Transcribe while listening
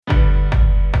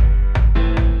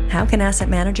How can asset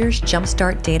managers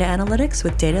jumpstart data analytics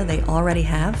with data they already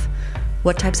have?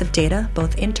 What types of data,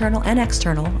 both internal and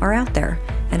external, are out there,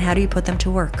 and how do you put them to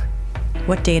work?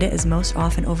 What data is most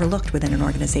often overlooked within an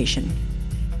organization?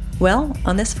 Well,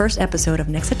 on this first episode of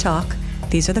Nixa Talk,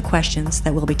 these are the questions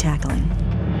that we'll be tackling.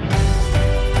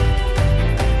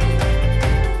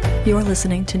 You're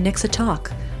listening to Nixa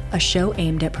Talk, a show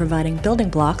aimed at providing building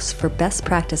blocks for best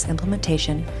practice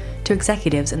implementation to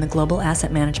executives in the global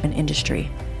asset management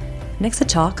industry. Nixa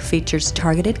Talk features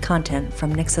targeted content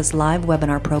from Nixa's live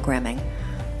webinar programming.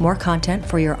 More content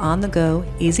for your on-the-go,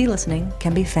 easy listening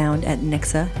can be found at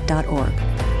nixa.org.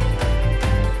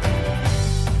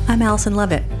 I'm Allison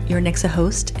Levitt, your Nixa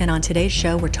host, and on today's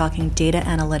show we're talking data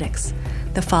analytics.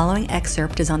 The following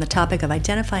excerpt is on the topic of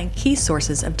identifying key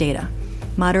sources of data.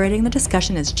 Moderating the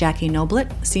discussion is Jackie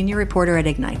Noblitt, Senior Reporter at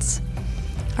Ignites.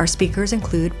 Our speakers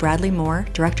include Bradley Moore,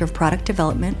 Director of Product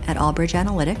Development at Albridge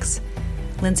Analytics,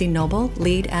 Lindsay Noble,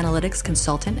 Lead Analytics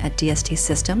Consultant at DST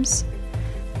Systems,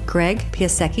 Greg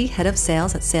Piasecki, Head of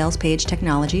Sales at SalesPage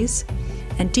Technologies,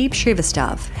 and Deep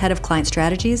Shrivastava, Head of Client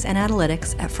Strategies and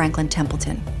Analytics at Franklin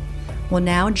Templeton. We'll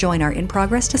now join our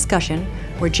in-progress discussion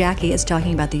where Jackie is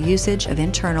talking about the usage of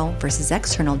internal versus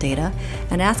external data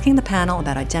and asking the panel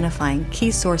about identifying key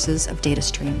sources of data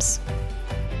streams.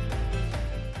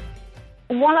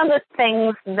 One of the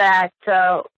things that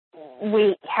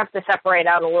we have to separate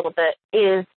out a little bit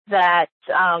is that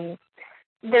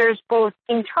there's both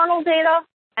internal data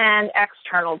and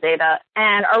external data.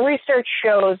 And our research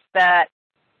shows that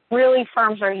really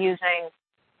firms are using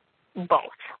both.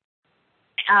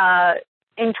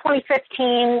 In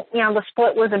 2015, the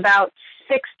split was about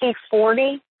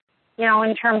 60-40,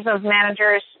 in terms of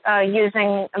managers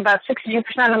using about 62%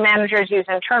 of managers use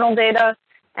internal data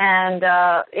and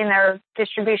in their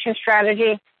distribution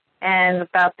strategy, and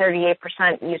about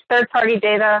 38% use third-party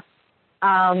data.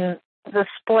 The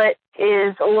split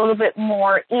is a little bit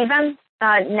more even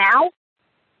now.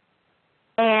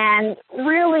 And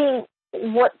really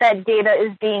what that data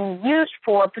is being used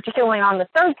for, particularly on the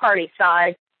third-party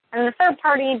side, and the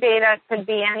third-party data could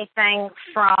be anything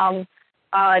from,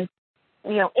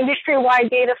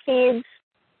 industry-wide data feeds,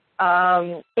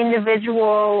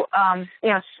 individual,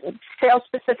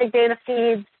 sales-specific data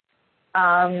feeds.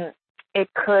 It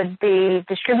could be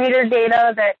distributor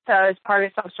data that is part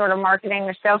of some sort of marketing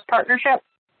or sales partnership.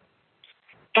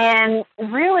 And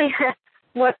really,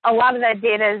 what a lot of that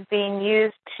data is being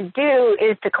used to do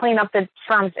is to clean up the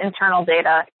firm's internal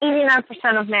data.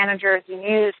 89% of managers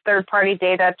use third-party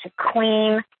data to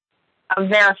clean,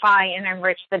 verify, and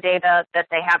enrich the data that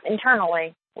they have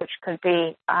internally, which could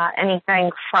be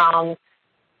anything from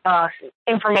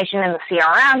information in the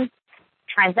CRM,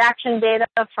 transaction data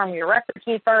from your record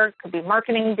keeper, it could be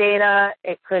marketing data,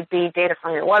 it could be data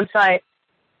from your website,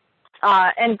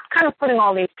 and kind of putting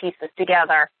all these pieces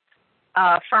together.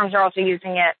 Firms are also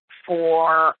using it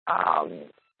for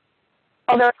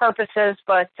other purposes,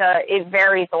 but it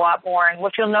varies a lot more. And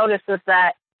what you'll notice is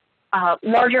that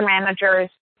larger managers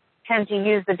tend to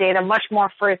use the data much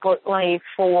more frequently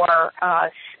for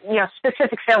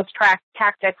specific sales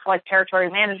tactics like territory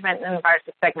management and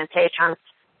environmental segmentation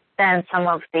than some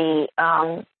of the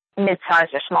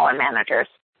mid-sized or smaller managers.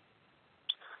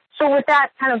 So with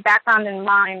that kind of background in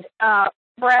mind,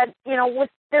 Brad, with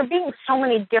there being so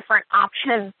many different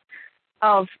options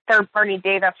of third-party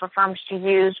data for firms to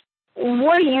use,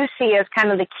 what do you see as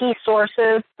kind of the key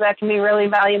sources that can be really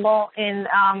valuable in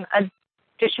a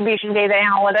distribution data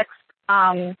analytics?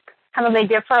 How do they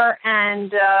differ?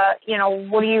 And,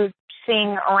 what are you seeing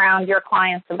around your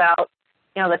clients about,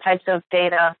 the types of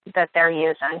data that they're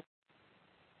using?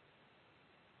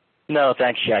 No,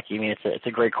 thanks, Jackie. I mean, it's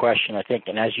a great question, I think.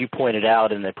 And as you pointed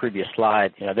out in the previous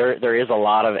slide, there is a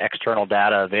lot of external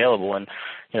data available, and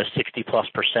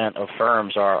 60+% of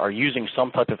firms are using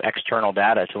some type of external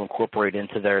data to incorporate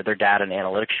into their data and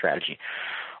analytics strategy.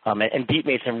 And Deep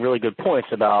made some really good points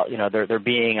about there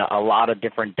being a lot of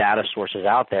different data sources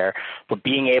out there, but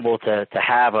being able to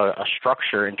have a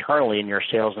structure internally in your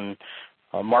sales and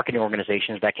marketing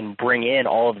organizations that can bring in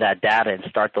all of that data and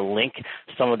start to link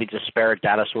some of these disparate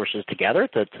data sources together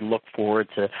to look forward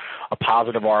to a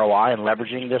positive ROI and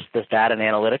leveraging this data and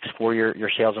analytics for your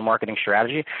sales and marketing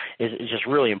strategy is just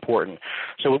really important.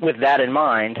 So with that in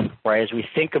mind, right, as we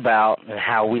think about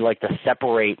how we like to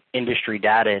separate industry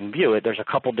data and view it, there's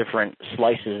a couple different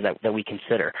slices that we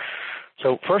consider.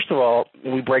 So first of all,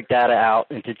 we break data out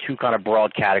into two kind of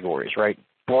broad categories, right?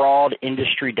 Broad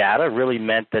industry data really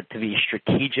meant that to be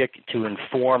strategic, to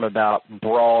inform about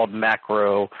broad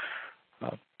macro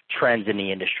trends in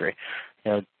the industry.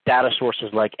 data sources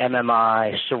like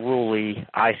MMI, Cerulli,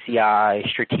 ICI,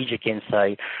 Strategic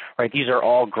Insight, right? These are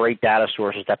all great data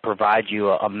sources that provide you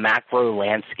a macro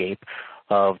landscape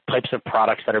of types of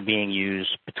products that are being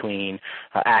used between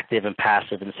active and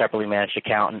passive and separately managed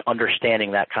account, and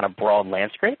understanding that kind of broad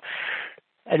landscape.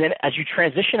 And then as you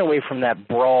transition away from that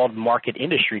broad market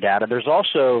industry data, there's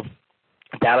also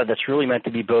data that's really meant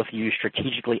to be both used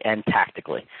strategically and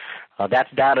tactically. That's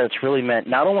data that's really meant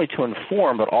not only to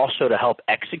inform, but also to help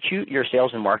execute your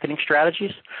sales and marketing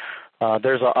strategies.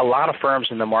 There's a lot of firms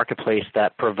in the marketplace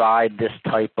that provide this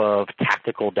type of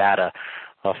tactical data.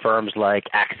 Firms like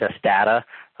Access Data,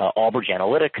 Albridge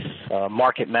Analytics,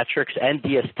 Market Metrics, and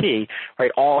DST,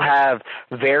 right, all have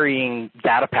varying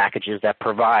data packages that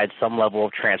provide some level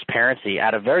of transparency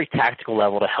at a very tactical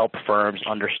level to help firms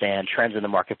understand trends in the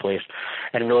marketplace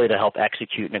and really to help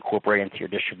execute and incorporate into your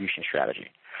distribution strategy.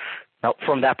 Now,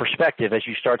 from that perspective, as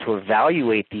you start to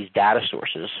evaluate these data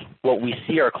sources, what we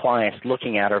see our clients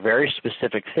looking at are very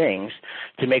specific things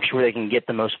to make sure they can get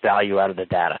the most value out of the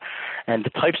data. And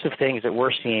the types of things that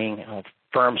we're seeing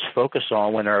firms focus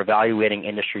on when they're evaluating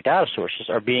industry data sources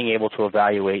are being able to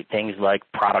evaluate things like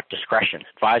product discretion,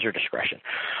 advisor discretion,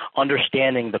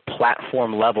 understanding the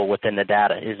platform level within the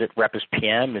data. Is it rep as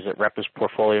PM? Is it rep as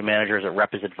portfolio manager? Is it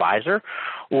rep as advisor?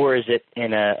 Or is it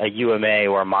in a UMA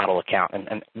or a model account?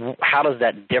 And how does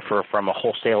that differ from a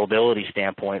wholesaleability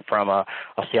standpoint from a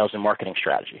sales and marketing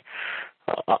strategy?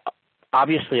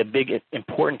 Obviously, a big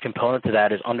important component to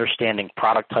that is understanding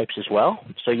product types as well.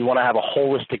 So you want to have a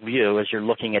holistic view as you're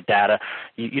looking at data.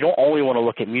 You don't only want to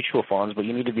look at mutual funds, but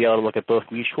you need to be able to look at both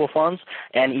mutual funds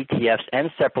and ETFs and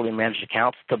separately managed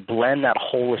accounts to blend that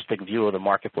holistic view of the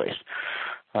marketplace,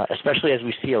 especially as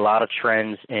we see a lot of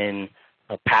trends in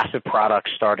passive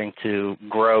products starting to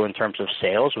grow in terms of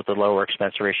sales with the lower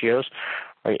expense ratios,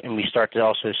 right? And we start to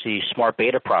also see smart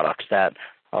beta products that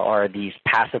are these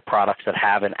passive products that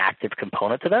have an active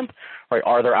component to them, right?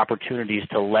 Are there opportunities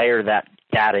to layer that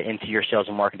data into your sales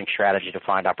and marketing strategy to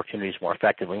find opportunities more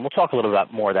effectively? And we'll talk a little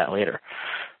bit more of that later.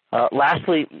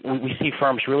 Lastly, we see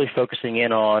firms really focusing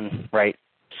in on, right,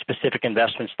 specific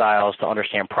investment styles to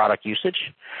understand product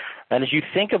usage. And as you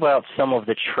think about some of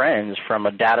the trends from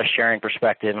a data sharing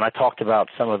perspective, and I talked about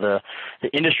some of the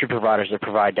industry providers that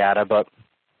provide data, but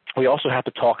we also have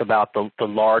to talk about the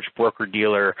large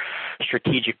broker-dealer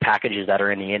strategic packages that are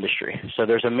in the industry. So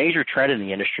there's a major trend in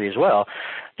the industry as well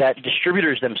that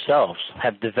distributors themselves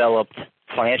have developed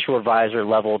financial advisor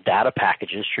level data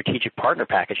packages, strategic partner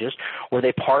packages, where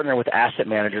they partner with asset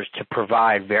managers to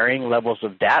provide varying levels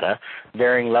of data,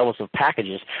 varying levels of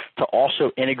packages to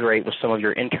also integrate with some of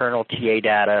your internal TA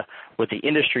data, with the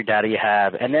industry data you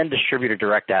have, and then distributor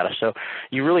direct data. So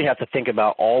you really have to think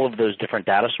about all of those different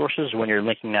data sources when you're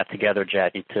linking that together,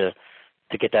 Jackie, to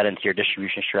get that into your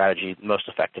distribution strategy most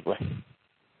effectively.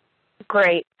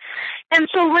 Great. And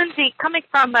so, Lindsay, coming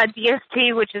from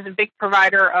DST, which is a big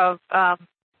provider of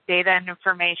data and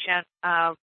information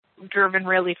driven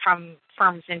really from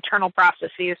firms' internal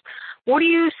processes, what are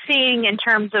you seeing in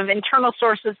terms of internal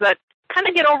sources that kind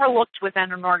of get overlooked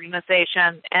within an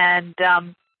organization? And,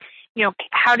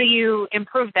 how do you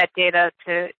improve that data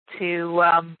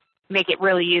to make it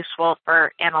really useful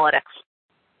for analytics?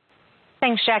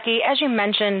 Thanks, Jackie. As you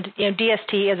mentioned,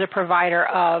 DST is a provider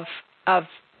of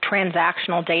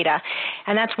transactional data,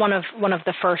 and that's one of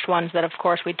the first ones that, of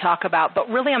course, we talk about. But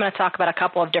really, I'm going to talk about a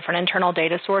couple of different internal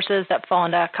data sources that fall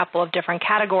into a couple of different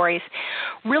categories,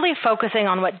 really focusing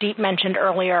on what Deep mentioned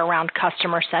earlier around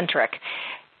customer-centric.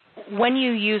 When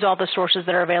you use all the sources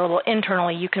that are available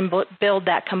internally, you can build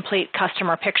that complete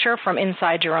customer picture from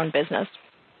inside your own business,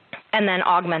 and then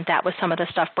augment that with some of the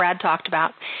stuff Brad talked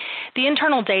about. The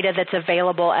internal data that's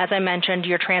available, as I mentioned,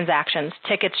 your transactions,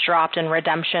 tickets dropped and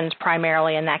redemptions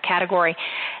primarily in that category.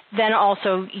 Then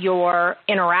also your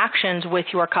interactions with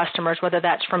your customers, whether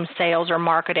that's from sales or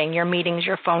marketing, your meetings,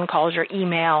 your phone calls, your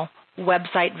email,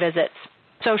 website visits,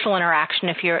 social interaction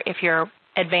if you're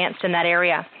advanced in that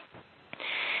area.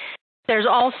 There's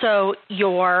also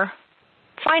your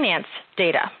finance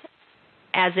data,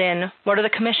 as in what are the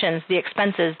commissions, the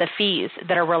expenses, the fees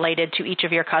that are related to each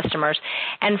of your customers.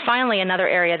 And finally, another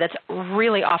area that's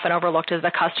really often overlooked is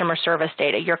the customer service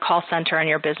data, your call center and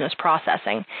your business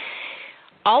processing.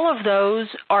 All of those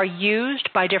are used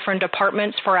by different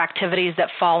departments for activities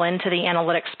that fall into the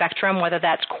analytics spectrum, whether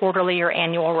that's quarterly or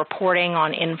annual reporting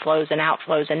on inflows and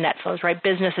outflows and net flows, right?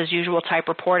 Business as usual type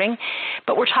reporting.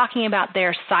 But we're talking about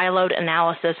their siloed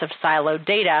analysis of siloed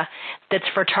data that's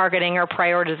for targeting or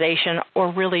prioritization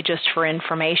or really just for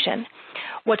information.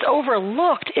 What's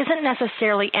overlooked isn't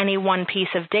necessarily any one piece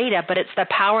of data, but it's the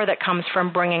power that comes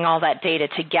from bringing all that data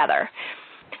together.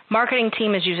 Marketing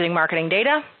team is using marketing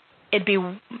data. It'd be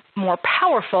more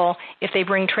powerful if they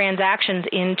bring transactional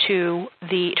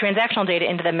data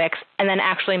into the mix and then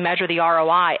actually measure the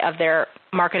ROI of their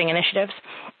marketing initiatives.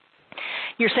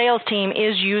 Your sales team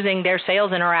is using their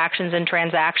sales interactions and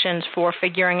transactions for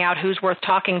figuring out who's worth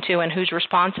talking to and who's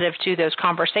responsive to those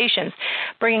conversations.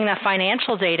 Bringing the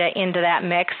financial data into that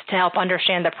mix to help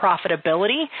understand the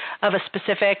profitability of a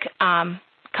specific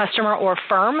customer or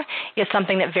firm is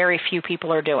something that very few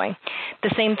people are doing.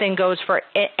 The same thing goes for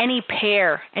any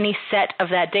pair, any set of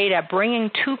that data, bringing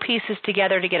two pieces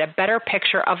together to get a better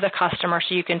picture of the customer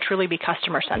so you can truly be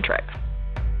customer-centric.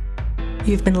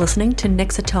 You've been listening to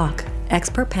NIXA Talk,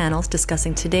 expert panels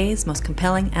discussing today's most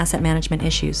compelling asset management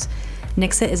issues.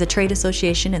 NIXA is a trade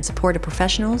association in support of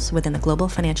professionals within the global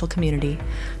financial community.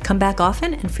 Come back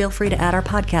often and feel free to add our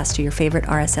podcast to your favorite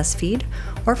RSS feed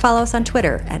or follow us on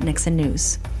Twitter at NIXA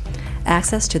News.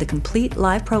 Access to the complete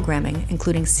live programming,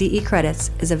 including CE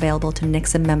credits, is available to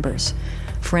NIXA members.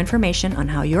 For information on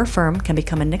how your firm can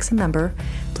become a NIXA member,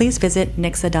 please visit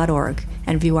nixa.org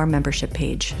and view our membership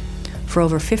page. For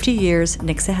over 50 years,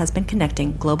 NIXA has been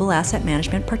connecting global asset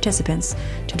management participants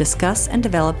to discuss and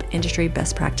develop industry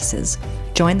best practices.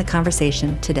 Join the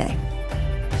conversation today.